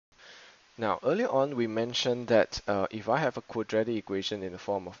Now, earlier on, we mentioned that if I have a quadratic equation in the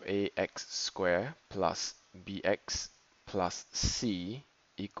form of ax squared plus bx plus c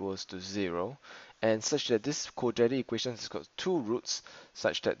equals to 0, and such that this quadratic equation has got two roots,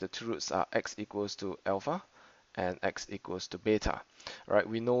 such that the two roots are x equals to alpha and x equals to beta. Right?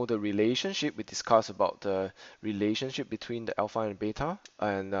 We know the relationship. We discussed about the relationship between the alpha and beta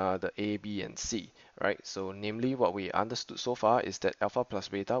and the a, b, and c. Right? So namely, what we understood so far is that alpha plus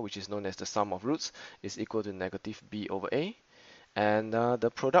beta, which is known as the sum of roots, is equal to negative b over a. And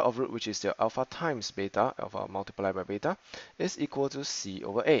the product of root, which is the alpha times beta, alpha multiplied by beta, is equal to c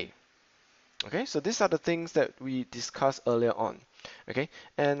over a. Okay, so these are the things that we discussed earlier on. Okay,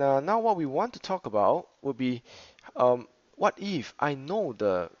 and now what we want to talk about would be what if I know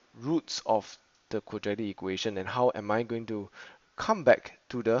the roots of the quadratic equation, and how am I going to come back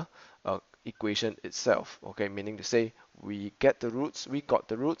to the equation itself? Okay, meaning to say we got the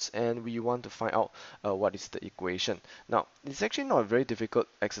roots, and we want to find out what is the equation. Now, it's actually not a very difficult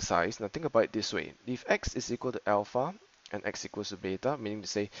exercise. Now, think about it this way. If x is equal to alpha and x equals to beta, meaning to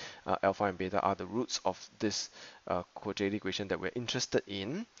say alpha and beta are the roots of this quadratic equation that we're interested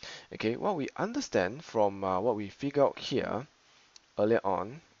in. Okay, what we understand from what we figured out here earlier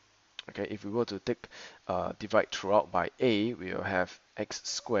on, okay, if we were to take divide throughout by a, we will have x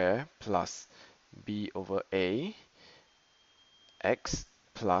squared plus b over a x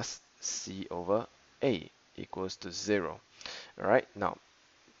plus c over a equals to 0. All right, now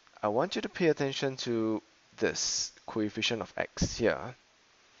I want you to pay attention to this coefficient of x here,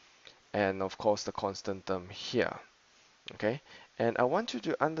 and of course the constant term here. Okay, and I want you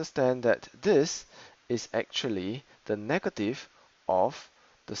to understand that this is actually the negative of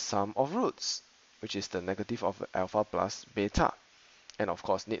the sum of roots, which is the negative of alpha plus beta. And of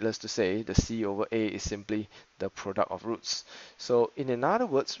course, needless to say, the c over a is simply the product of roots. So in other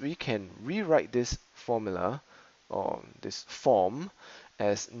words, we can rewrite this formula, or this form,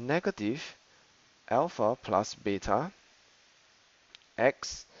 as negative alpha plus beta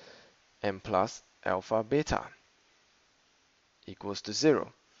x and plus alpha beta equals to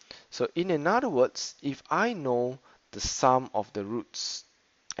 0. So in other words, if I know the sum of the roots,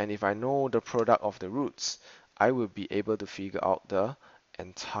 and if I know the product of the roots, I will be able to figure out the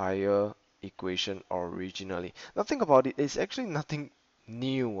entire equation originally. Now think about it, it's actually nothing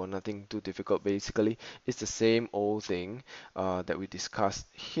new or nothing too difficult. Basically, it's the same old thing that we discussed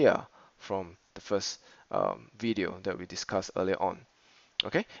here from the first video that we discussed earlier on.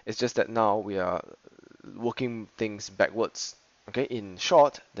 Okay, it's just that now we are working things backwards. Okay, in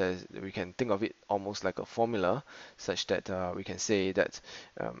short, we can think of it almost like a formula, such that we can say that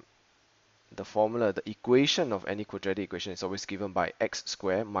the formula, the equation of any quadratic equation is always given by x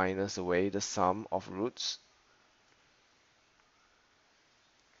squared minus away the sum of roots,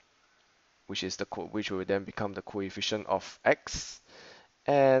 which is which will then become the coefficient of x,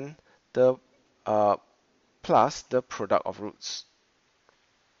 and the uh, plus the product of roots.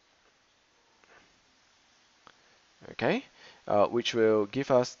 Okay, which will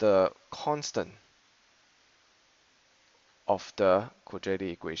give us the constant of the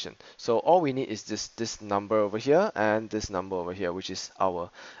quadratic equation. So all we need is this number over here and this number over here, which is our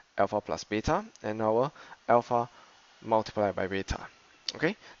alpha plus beta and our alpha multiplied by beta.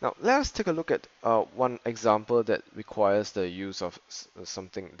 Okay, now let's take a look at one example that requires the use of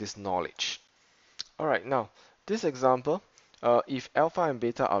this knowledge. All right, now this example, if alpha and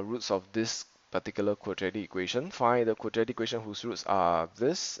beta are roots of this particular quadratic equation, find the quadratic equation whose roots are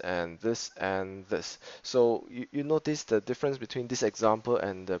this and this and this. So you notice the difference between this example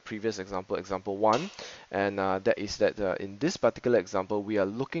and the previous example, example 1, and that is that in this particular example, we are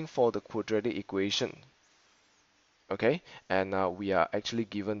looking for the quadratic equation. Okay, and we are actually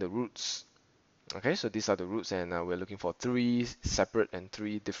given the roots. Okay, so these are the roots, and we're looking for 3 separate and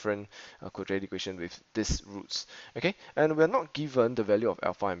 3 different quadratic equations with these roots. Okay, and we're not given the value of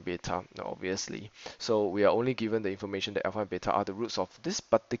alpha and beta, obviously. So we are only given the information that alpha and beta are the roots of this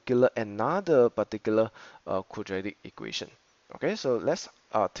particular another particular quadratic equation. Okay, so let's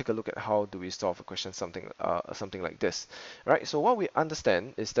take a look at how do we solve a question something like this. Right, so what we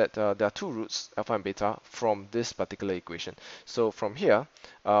understand is that there are 2 roots, alpha and beta, from this particular equation. So from here,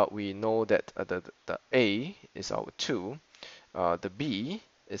 we know that the a is our 2, the b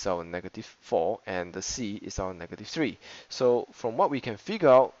is our -4, and the c is our -3. So from what we can figure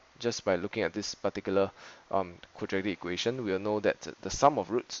out just by looking at this particular quadratic equation, we'll know that the sum of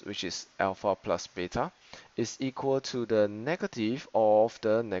roots, which is alpha plus beta, is equal to the negative of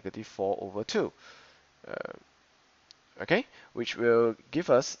the -4/2. Okay, which will give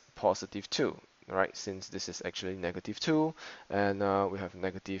us +2. right? Since this is actually -2, and we have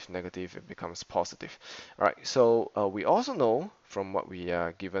negative, negative, it becomes positive. All right, so we also know from what we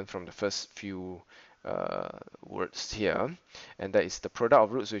are given from the first few words here, and that is the product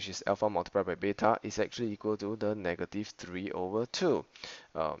of roots, which is alpha multiplied by beta, is actually equal to the -3/2,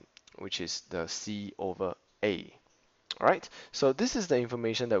 which is the C over A. All right, so this is the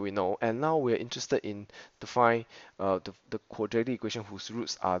information that we know, and now we're interested in to find the quadratic equation whose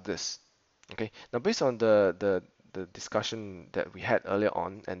roots are this. Okay, now based on the discussion that we had earlier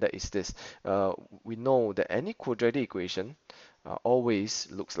on, and that is this, we know that any quadratic equation always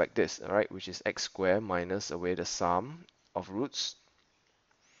looks like this, all right, which is x squared minus away the sum of roots,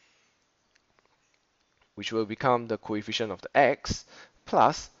 which will become the coefficient of the x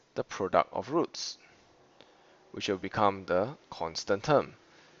plus the product of roots, which will become the constant term.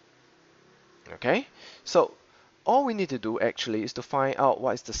 Okay, so all we need to do actually is to find out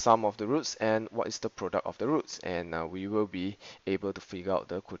what is the sum of the roots and what is the product of the roots, and we will be able to figure out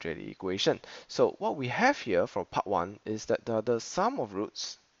the quadratic equation. So what we have here for part 1 is that the sum of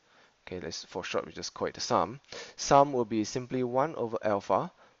roots, okay, let's for short we just call it the sum. Sum will be simply 1 over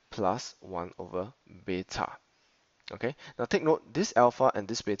alpha plus 1 over beta. Okay, now take note, this alpha and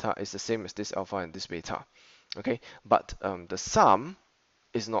this beta is the same as this alpha and this beta. Okay, but the sum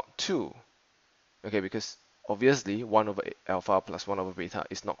is not 2. Okay, because obviously 1 over alpha plus 1 over beta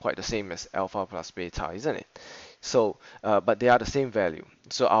is not quite the same as alpha plus beta, isn't it? So, but they are the same value.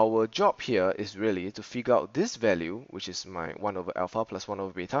 So our job here is really to figure out this value, which is my 1 over alpha plus 1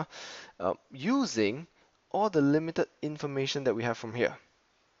 over beta, using all the limited information that we have from here.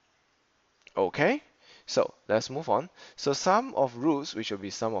 Okay, so let's move on. So sum of roots, which will be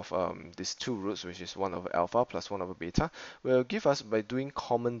sum of these two roots, which is 1 over alpha plus 1 over beta, will give us, by doing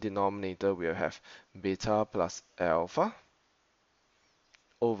common denominator, we'll have beta plus alpha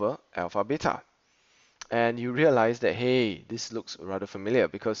over alpha beta. And you realize that, hey, this looks rather familiar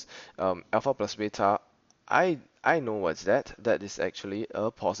because alpha plus beta, I know what's that. That is actually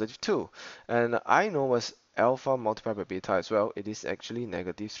a positive 2. And I know what's alpha multiplied by beta as well. It is actually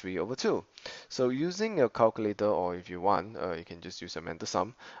 -3/2. So using your calculator, or if you want, you can just use a mental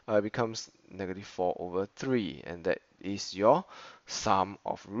sum, it becomes -4/3. And that is your sum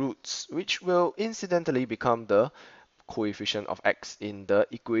of roots, which will incidentally become the coefficient of x in the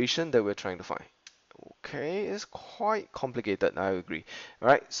equation that we're trying to find. Okay, it's quite complicated, I agree. All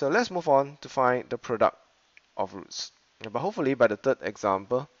right, so let's move on to find the product of roots. But hopefully by the third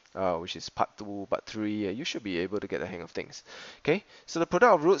example, which is part 2, part 3, you should be able to get the hang of things. Okay, so the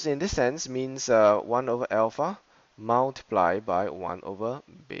product of roots in this sense means 1 over alpha multiplied by 1 over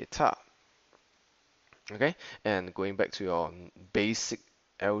beta. Okay, and going back to your basic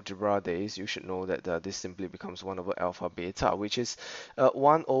algebra days, you should know that this simply becomes 1 over alpha beta, which is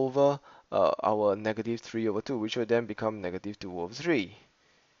 1 over our -3/2, which will then become -2/3.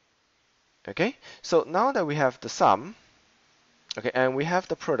 Okay, so now that we have the sum, okay, and we have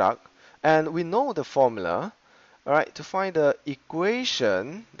the product, and we know the formula, all right, to find the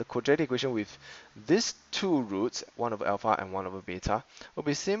equation, the quadratic equation with these two roots, 1 over alpha and 1 over beta, will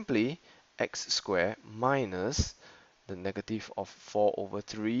be simply x squared minus the negative of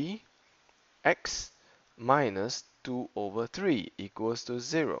 4/3 x minus 2/3 equals to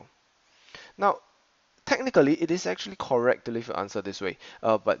 0. Now, technically, it is actually correct to leave your answer this way,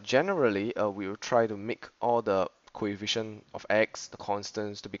 but generally, we will try to make all the coefficient of x, the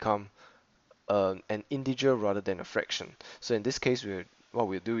constants, to become an integer rather than a fraction. So in this case, what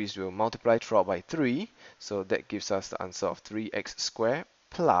we'll do is we'll multiply throughout by 3, so that gives us the answer of 3x squared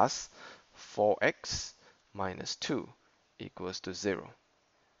plus 4x minus 2 equals to 0.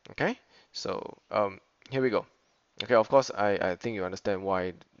 Okay, so here we go. Okay, of course, I think you understand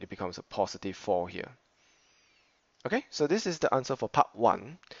why it becomes a positive 4 here. Okay, so this is the answer for part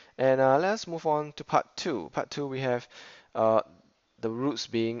 1. And let's move on to part 2. Part 2, we have the roots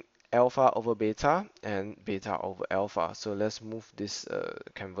being alpha over beta and beta over alpha. So let's move this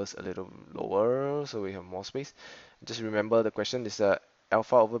canvas a little lower so we have more space. Just remember the question is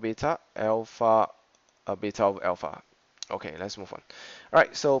alpha over beta, alpha beta over alpha. Okay, let's move on. All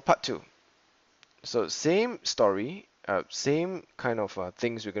right, so part 2. So same story, same kind of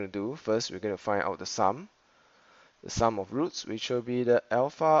things we're going to do. First, we're going to find out the sum of roots, which will be the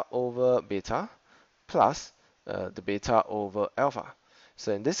alpha over beta plus the beta over alpha.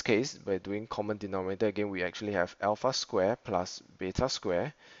 So in this case, by doing common denominator, again, we actually have alpha square plus beta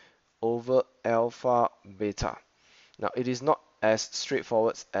square over alpha beta. Now, it is not as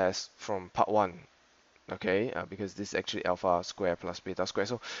straightforward as from part 1. okay, because this is actually alpha square plus beta square.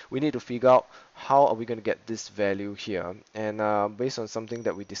 So we need to figure out how are we going to get this value here. And based on something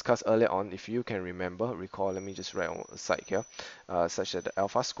that we discussed earlier on, if you can recall, let me just write on the side here, such that the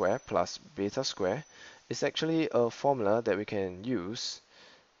alpha square plus beta square is actually a formula that we can use,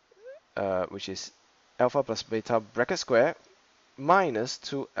 which is alpha plus beta bracket square minus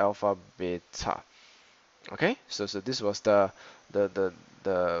 2 alpha beta. Okay, so this was the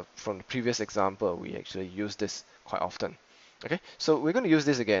the from the previous example. We actually use this quite often. Okay, so we're going to use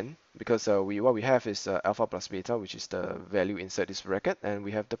this again because what we have is alpha plus beta, which is the value inside this bracket, and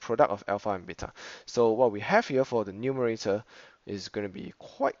we have the product of alpha and beta. So what we have here for the numerator is going to be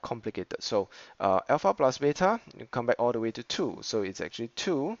quite complicated. So alpha plus beta, you come back all the way to 2. So it's actually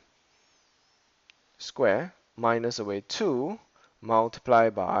 2 square minus away 2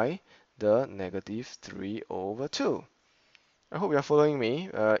 multiplied by the negative 3 over 2. I hope you're following me.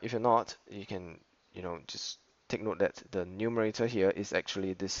 If you're not, you can, just take note that the numerator here is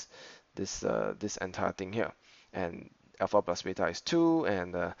actually this entire thing here, and alpha plus beta is 2,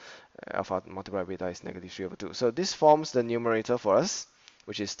 and alpha multiplied by beta is negative 3 over 2. So this forms the numerator for us,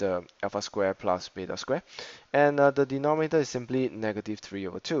 which is the alpha square plus beta square, and the denominator is simply negative 3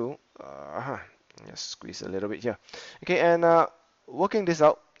 over 2. Just squeeze a little bit here. Okay, and working this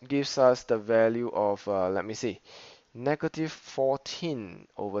out gives us the value of, let me see, negative 14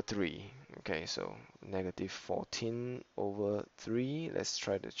 over 3. Okay, so negative 14 over 3. Let's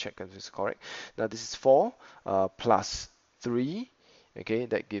try to check if this is correct. Now this is 4 plus 3. Okay,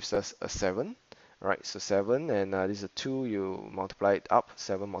 that gives us a 7. Right, so 7, and this is a 2, you multiply it up.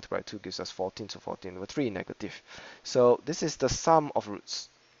 7 multiplied 2 gives us 14, so 14 over 3 negative. So this is the sum of roots.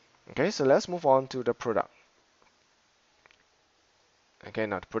 Okay, so let's move on to the product. Okay,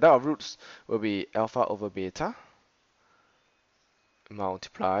 now the product of roots will be alpha over beta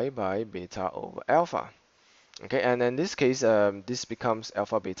multiplied by beta over alpha. Okay, and in this case, this becomes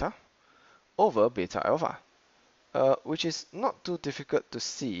alpha beta over beta alpha, which is not too difficult to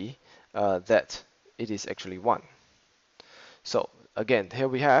see that it is actually 1. So again, here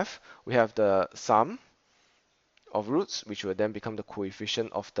we have the sum of roots, which will then become the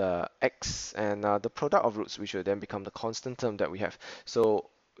coefficient of the x, and the product of roots, which will then become the constant term that we have. So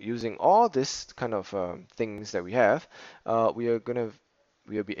using all this kind of things that we have, we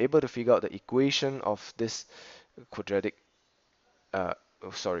will be able to figure out the equation of this quadratic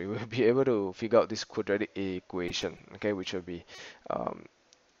we'll be able to figure out this quadratic equation, okay, which will be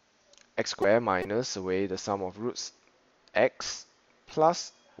x squared minus away the sum of roots x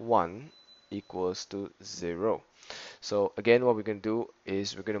plus 1 equals to 0. So again, what we're going to do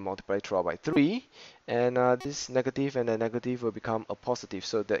is we're going to multiply throughout by 3, and this negative and the negative will become a positive.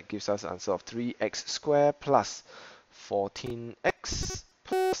 So that gives us an answer of 3x squared plus 14x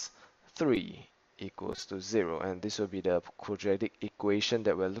plus 3 equals to 0. And this will be the quadratic equation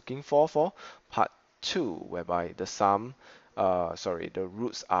that we're looking for part 2, whereby the the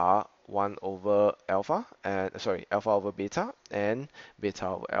roots are 1 over alpha, and alpha over beta and beta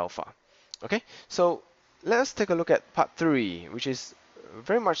over alpha. Okay, so let's take a look at part 3, which is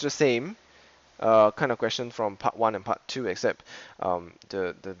very much the same kind of question from part 1 and part 2, except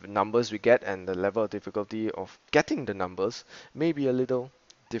the numbers we get and the level of difficulty of getting the numbers may be a little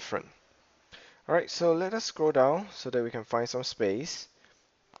different. Alright, so let us scroll down so that we can find some space.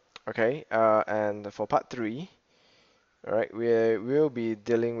 Okay, and for part 3, alright, we'll be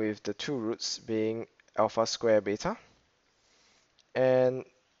dealing with the two roots being alpha square beta and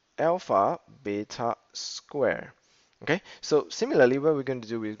alpha beta square. Okay, so similarly, what we're going to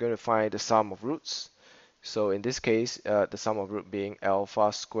do, we're going to find the sum of roots. So in this case, the sum of root being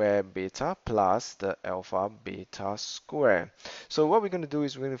alpha square beta plus the alpha beta square. So what we're going to do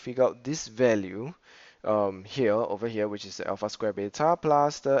is we're going to figure out this value over here, which is the alpha square beta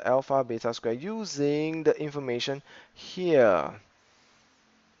plus the alpha beta square using the information here.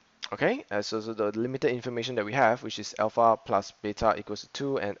 Okay, so the limited information that we have, which is alpha plus beta equals to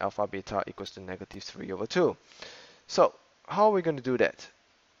 2 and alpha beta equals to negative 3 over 2. So how are we going to do that?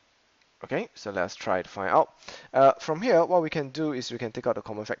 Okay, so let's try to find out. From here, what we can do is we can take out the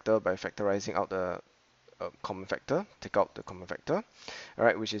common factor by factorizing out the common factor. Take out the common factor, all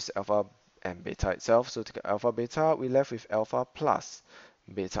right, which is alpha and beta itself. So take out alpha beta, we left with alpha plus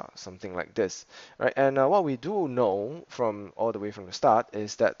beta, something like this, right? And what we do know from all the way from the start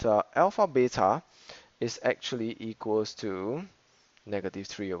is that alpha beta is actually equals to negative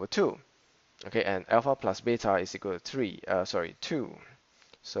 3 over 2. Okay, and alpha plus beta is equal to 2.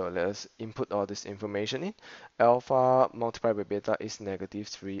 So let's input all this information in. Alpha multiplied by beta is negative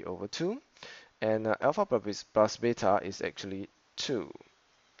 3 over 2. And alpha plus beta is actually 2.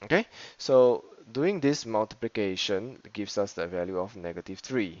 Okay, so doing this multiplication gives us the value of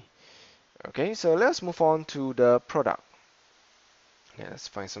 -3. Okay, so let's move on to the product. Okay, let's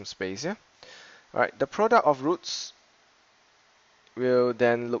find some space here. Alright, the product of roots will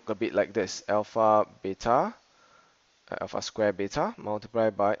then look a bit like this: alpha beta, alpha square beta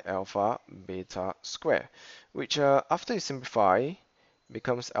multiplied by alpha beta square, which after you simplify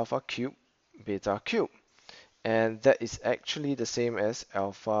becomes alpha cube beta cube. And that is actually the same as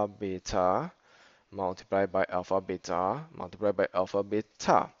alpha beta multiplied by alpha beta multiplied by alpha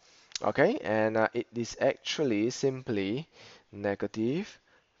beta. Okay, and it is actually simply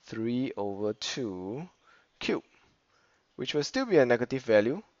 -3/2 cube, which will still be a negative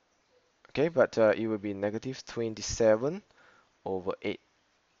value. Okay, but it will be -27/8.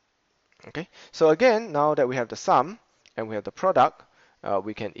 Okay, so again, now that we have the sum and we have the product,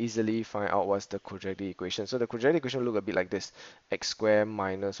 we can easily find out what's the quadratic equation. So the quadratic equation will look a bit like this: x squared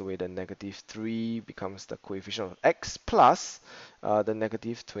minus away the -3 becomes the coefficient of x plus the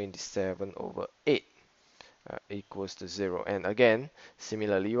 -27/8 equals to 0. And again,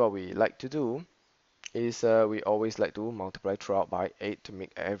 similarly, what we like to do is we always like to multiply throughout by 8 to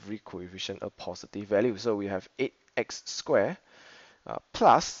make every coefficient a positive value. So we have 8x squared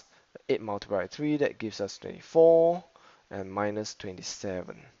plus 8 multiplied by 3, that gives us 24, and minus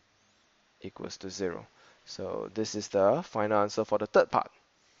 27 equals to 0. So this is the final answer for the third part.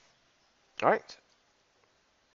 Alright,